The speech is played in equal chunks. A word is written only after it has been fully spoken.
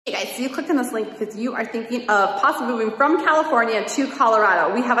Hey guys, so you clicked on this link because you are thinking of possibly moving from California to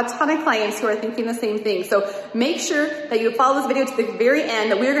Colorado. We have a ton of clients who are thinking the same thing. So make sure that you follow this video to the very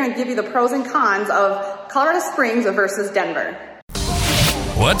end, that we're going to give you the pros and cons of Colorado Springs versus Denver.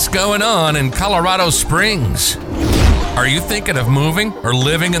 What's going on in Colorado Springs? Are you thinking of moving or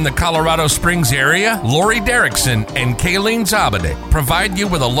living in the Colorado Springs area? Lori Derrickson and Kayleen Zabade provide you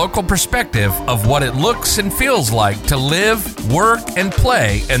with a local perspective of what it looks and feels like to live, work, and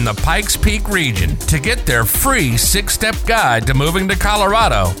play in the Pikes Peak region. To get their free 6-step guide to moving to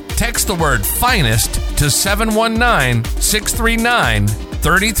Colorado, text the word FINEST to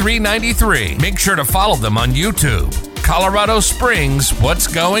 719-639-3393. Make sure to follow them on YouTube. Colorado Springs, what's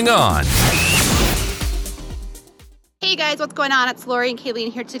going on? Hey guys, what's going on? It's Lori and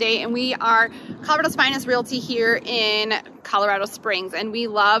Kayleen here today, and we are Colorado's Finest Realty here in Colorado Springs, and we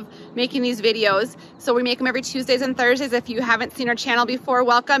love making these videos. So we make them every Tuesdays and Thursdays. If you haven't seen our channel before,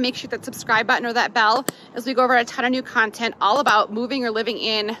 welcome. Make sure that subscribe button or that bell as we go over a ton of new content all about moving or living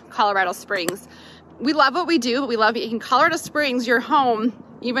in Colorado Springs. We love what we do, but we love making Colorado Springs your home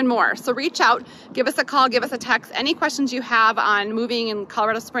even more. So reach out, give us a call, give us a text. Any questions you have on moving in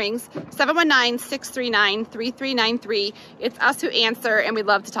Colorado Springs, 719-639-3393. It's us who answer, and we'd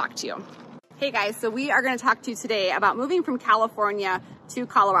love to talk to you. Hey guys, so we are going to talk to you today about moving from California to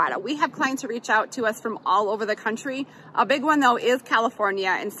Colorado. We have clients who reach out to us from all over the country. A big one though is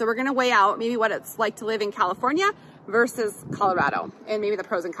California, and so we're going to weigh out maybe what it's like to live in California versus Colorado, and maybe the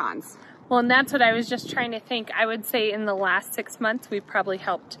pros and cons. Well, and that's what I was just trying to think. I would say in the last 6 months, we've probably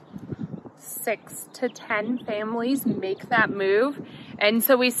helped 6 to 10 families make that move. And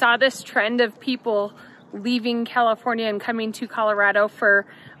so we saw this trend of people leaving California and coming to Colorado for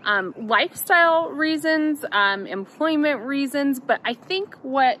lifestyle reasons, employment reasons. But I think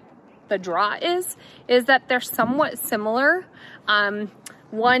what the draw is that they're somewhat similar.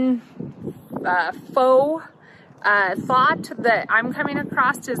 One faux thought that I'm coming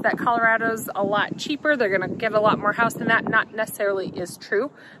across is that Colorado's a lot cheaper. They're going to get a lot more house than that. Not necessarily is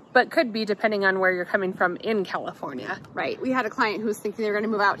true, but could be depending on where you're coming from in California. Right. We had a client who was thinking they were going to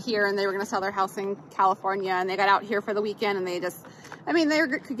move out here and they were going to sell their house in California, and they got out here for the weekend and they just, I mean, they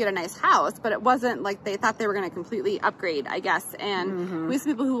could get a nice house, but it wasn't like they thought they were going to completely upgrade, I guess. And we have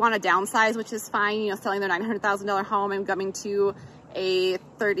some people who want to downsize, which is fine, you know, selling their $900,000 home and coming to a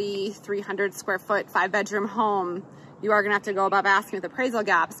 3,300 square foot 5-bedroom home. You are going to have to go above asking with appraisal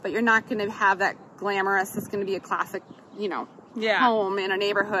gaps, but you're not going to have that glamorous, it's going to be a classic, you know, home in a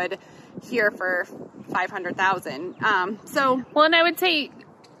neighborhood here for $500,000. Well, and I would say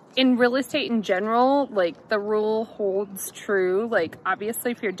in real estate in general, like the rule holds true. Like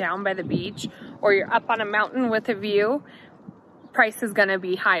obviously if you're down by the beach or you're up on a mountain with a view, price is going to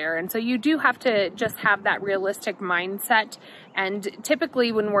be higher. And so you do have to just have that realistic mindset. And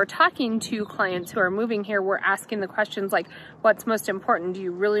typically when we're talking to clients who are moving here, we're asking the questions like, what's most important? Do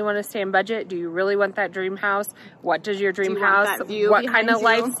you really want to stay in budget? Do you really want that dream house? What does your dream house? What kind of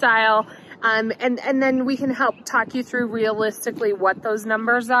lifestyle? And then we can help talk you through realistically what those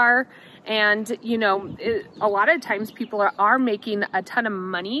numbers are. And, you know, a lot of times people are making a ton of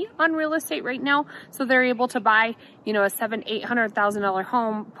money on real estate right now. So they're able to buy, you know, a $700,000-$800,000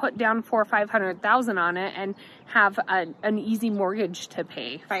 home, put down $400,000 or $500,000 on it, and have an easy mortgage to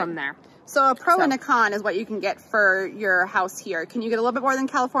pay from there. So a pro and a con is what you can get for your house here. Can you get a little bit more than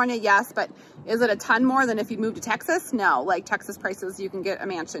California? Yes, but is it a ton more than if you moved to Texas? No, like Texas prices, you can get a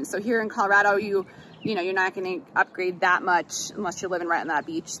mansion. So here in Colorado, you know, you're not going to upgrade that much unless you're living right on that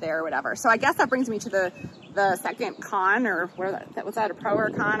beach there or whatever. So I guess that brings me to the second con, or was that a pro or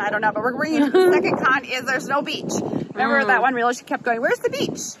a con? I don't know, but we're bringing to the second con is there's no beach. Remember that one realtor kept going, where's the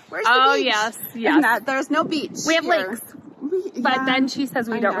beach? Where's the beach? Yes. There's no beach. We have lakes. But then she says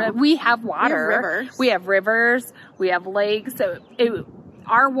we don't. We have water. We have rivers. We have lakes. So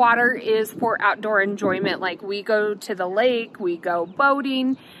our water is for outdoor enjoyment. Like we go to the lake, we go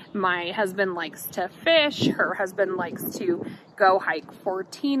boating. My husband likes to fish. Her husband likes to go hike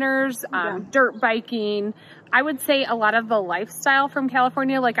 14ers, dirt biking. I would say a lot of the lifestyle from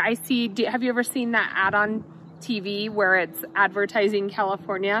California, like I see, have you ever seen that ad on TV where it's advertising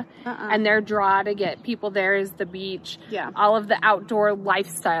California and their draw to get people there is the beach, all of the outdoor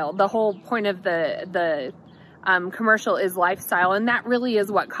lifestyle. The whole point of the commercial is lifestyle, and that really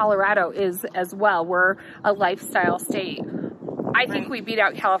is what Colorado is as well. We're a lifestyle state. I think we beat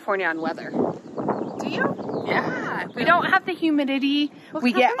out California on weather. Do you? Yeah. We don't have the humidity.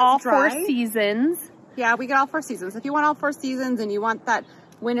 We get all 4 seasons. Yeah, we get all 4 seasons. If you want all 4 seasons and you want that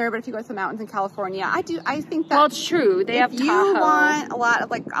winter, but if you go to the mountains in California, I think that. Well, it's true. They have Tahoe. If you want a lot of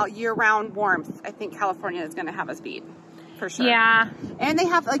like year-round warmth, I think California is going to have us beat. for sure. Yeah. And they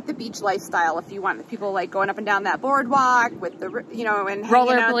have like the beach lifestyle if you want people like going up and down that boardwalk with the, you know, and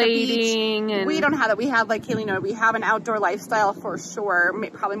hanging out at the beach. And We don't have that. We have, like Kaylee, we have an outdoor lifestyle for sure,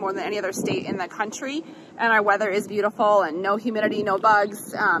 probably more than any other state in the country. And our weather is beautiful and no humidity, no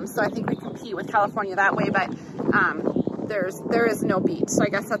bugs. So I think we compete with California that way. But there is no beach. So I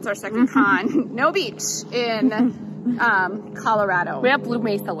guess that's our second con. No beach in Colorado. we have Blue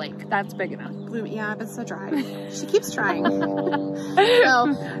Mesa Lake. That's big enough. Yeah, but it's so dry. She keeps trying. So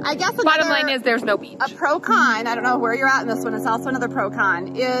I guess Bottom line is there's no beach. A pro-con, I don't know where you're at in this one, it's also another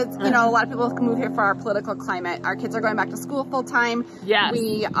pro-con, is, you know, a lot of people can move here for our political climate. Our kids are going back to school full-time. Yes.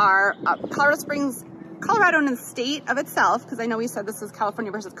 We are, Colorado Springs, Colorado in the state of itself, because I know we said this is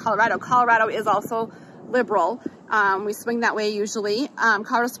California versus Colorado. Colorado is also liberal. We swing that way usually.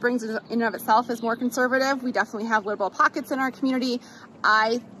 Colorado Springs in and of itself is more conservative. We definitely have liberal pockets in our community.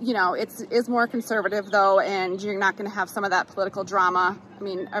 You know, it's more conservative though, and you're not going to have some of that political drama. I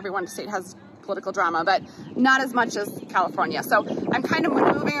mean, every one state has political drama, but not as much as California. So I'm kind of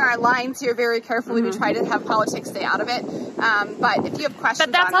moving our lines here very carefully. We try to have politics stay out of it. But if you have questions,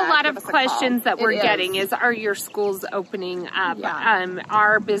 but that's on a lot of questions that we're getting is, are your schools opening up? Yeah.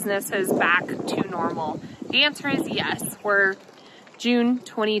 Our business is back to normal? The answer is yes. We're June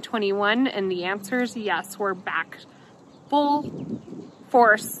 2021, and the answer is yes. We're back full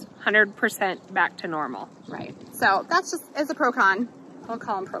force, 100% back to normal. Right. So that's just as a pro-con. I'll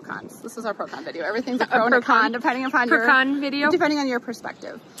call them pro-cons. This is our pro-con video. Everything's a pro and a con, depending upon depending on your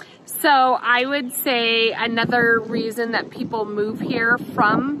perspective. So I would say another reason that people move here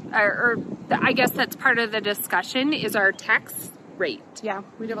from, or I guess that's part of the discussion, is our tax rate. Yeah,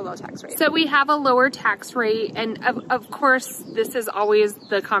 we do have a low tax rate. So we have a lower tax rate, and of course, this is always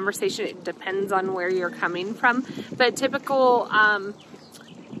the conversation. It depends on where you're coming from, but typical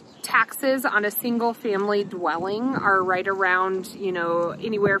taxes on a single family dwelling are right around, you know,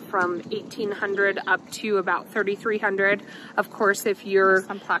 anywhere from $1,800 up to about $3,300. Of course, if you're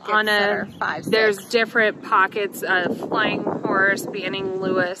on there's different pockets, Flying Horse, Banning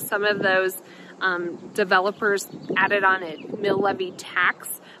Lewis, some of those developers added on a mill levy tax.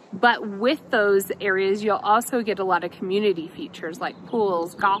 But with those areas, you'll also get a lot of community features like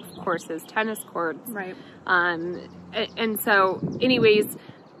pools, golf courses, tennis courts. Right. And so anyways,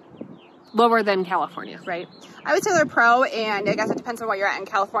 lower than California. Right. I would say they're pro, and I guess it depends on where you're at in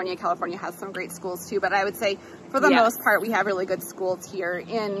California. California has some great schools too, but I would say for the most part, we have really good schools here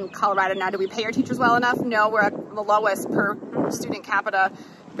in Colorado. Now, do we pay our teachers well enough? No, we're at the lowest per student capita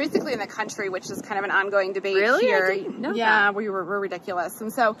basically in the country, which is kind of an ongoing debate here. I didn't know yeah, that. we're ridiculous.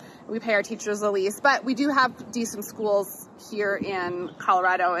 And so we pay our teachers the least, but we do have decent schools here in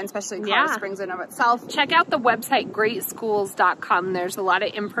Colorado, and especially in Colorado Springs in and of itself. Check out the website, greatschools.com. There's a lot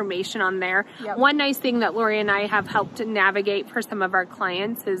of information on there. Yep. One nice thing that Lori and I have helped navigate for some of our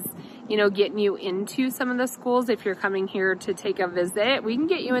clients is, you know, getting you into some of the schools. If you're coming here to take a visit, we can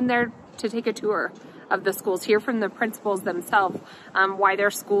get you in there to take a tour of the schools, hear from the principals themselves, why their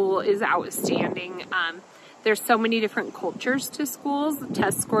school is outstanding. There's so many different cultures to schools.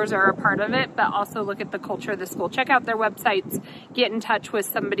 Test scores are a part of it, but also look at the culture of the school. Check out their websites, get in touch with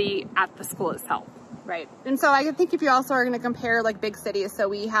somebody at the school itself. Right. And so I think if you also are going to compare like big cities, so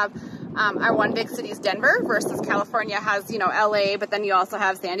we have our one big city is Denver versus California has, you know, LA, but then you also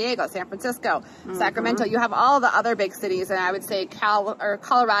have San Diego, San Francisco, Sacramento. You have all the other big cities, and I would say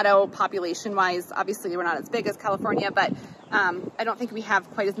Colorado population wise, obviously we're not as big as California, but I don't think we have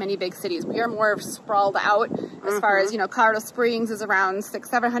quite as many big cities. We are more sprawled out as far as, you know, Colorado Springs is around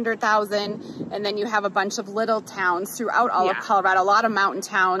 600,000-700,000, and then you have a bunch of little towns throughout all of Colorado, a lot of mountain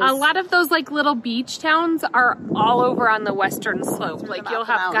towns. A lot of those like little beach towns are all over on the western slope. Like you'll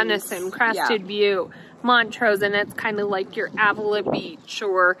have Gunnison, Crested View, Montrose, and it's kind of like your Avila Beach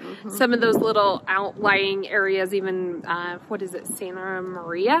or some of those little outlying areas, even, what is it, Santa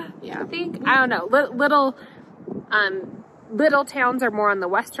Maria, I think? I don't know. Little towns are more on the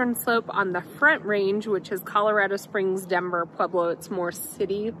western slope. On the Front Range, which is Colorado Springs, Denver, Pueblo, it's more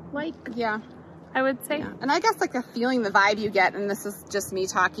city-like. Yeah. I would say. Yeah. And I guess like the feeling, the vibe you get, and this is just me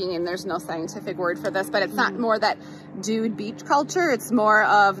talking and there's no scientific word for this, but it's not more that dude beach culture. It's more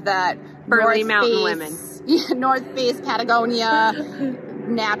of that burly mountain women. North Face, Patagonia,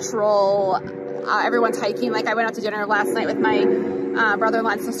 natural, everyone's hiking. Like I went out to dinner last night with my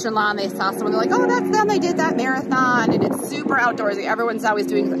brother-in-law and sister-in-law, and they saw someone, they're like, oh, that's them, they did that marathon, and it's super outdoorsy. Everyone's always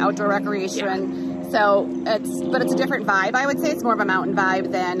doing outdoor recreation. So it's a different vibe. I would say it's more of a mountain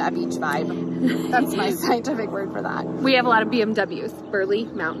vibe than a beach vibe. That's my scientific word for that. We have a lot of BMWs, burly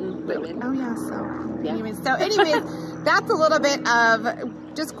mountain women. Oh yeah, so anyways, that's a little bit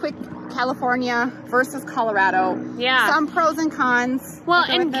of just quick California versus Colorado. Yeah. Some pros and cons. Well,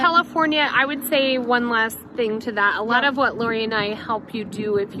 in California, I would say one last thing to that. A lot of what Lori and I help you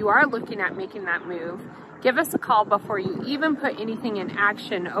do if you are looking at making that move, give us a call before you even put anything in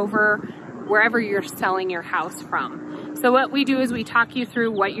action over wherever you're selling your house from. So what we do is we talk you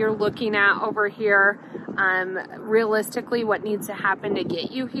through what you're looking at over here, realistically what needs to happen to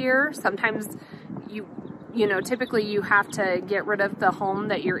get you here. Sometimes you know, typically you have to get rid of the home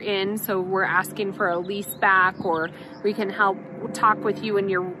that you're in, so we're asking for a lease back, or we can help talk with you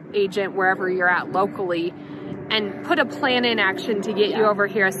and your agent wherever you're at locally and put a plan in action to get you over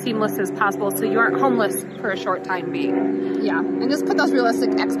here as seamless as possible so you aren't homeless for a short time being. Yeah, and just put those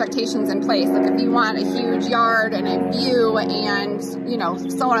realistic expectations in place. Like if you want a huge yard and a view and, you know,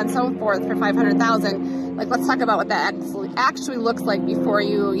 so on and so forth for $500,000, like let's talk about what that actually looks like before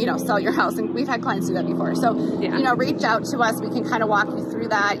you know, sell your house. And we've had clients do that before. So, you know, reach out to us. We can kind of walk you through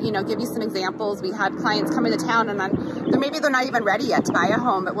that, you know, give you some examples. We had clients come into town and maybe they're not even ready yet to buy a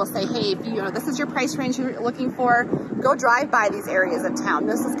home, but we'll say, hey, if you know, this is your price range you're looking for, go drive by these areas of town.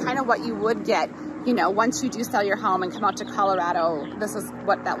 This is kind of what you would get, you know, once you do sell your home and come out to Colorado, this is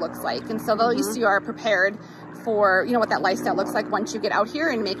what that looks like. And so at least you are prepared for, you know, what that lifestyle looks like once you get out here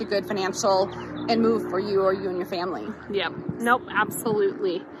and make a good financial and move for you or you and your family. Yep. Nope,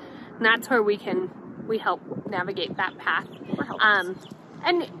 absolutely. And that's where we help navigate that path.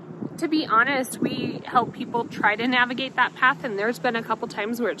 And to be honest, we help people try to navigate that path, and there's been a couple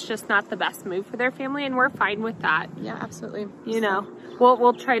times where it's just not the best move for their family, and we're fine with that. Yeah, absolutely. You know,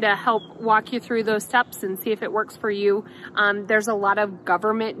 we'll try to help walk you through those steps and see if it works for you. There's a lot of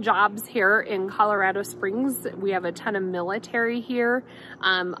government jobs here in Colorado Springs. We have a ton of military here,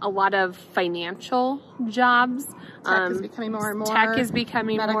 a lot of financial jobs. Tech is becoming more and more. Tech is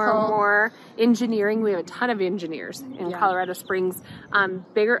becoming more and more. Engineering, we have a ton of engineers in Colorado Springs.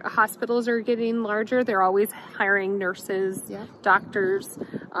 Bigger hospitals are getting larger. They're always hiring nurses, doctors.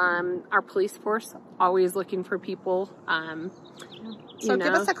 Our police force, always looking for people. So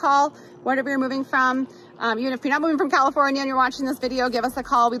give us a call, wherever you're moving from. Even if you're not moving from California and you're watching this video, give us a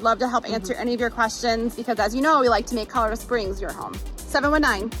call. We'd love to help answer any of your questions because, as you know, we like to make Colorado Springs your home.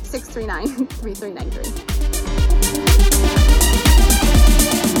 719-639-3393.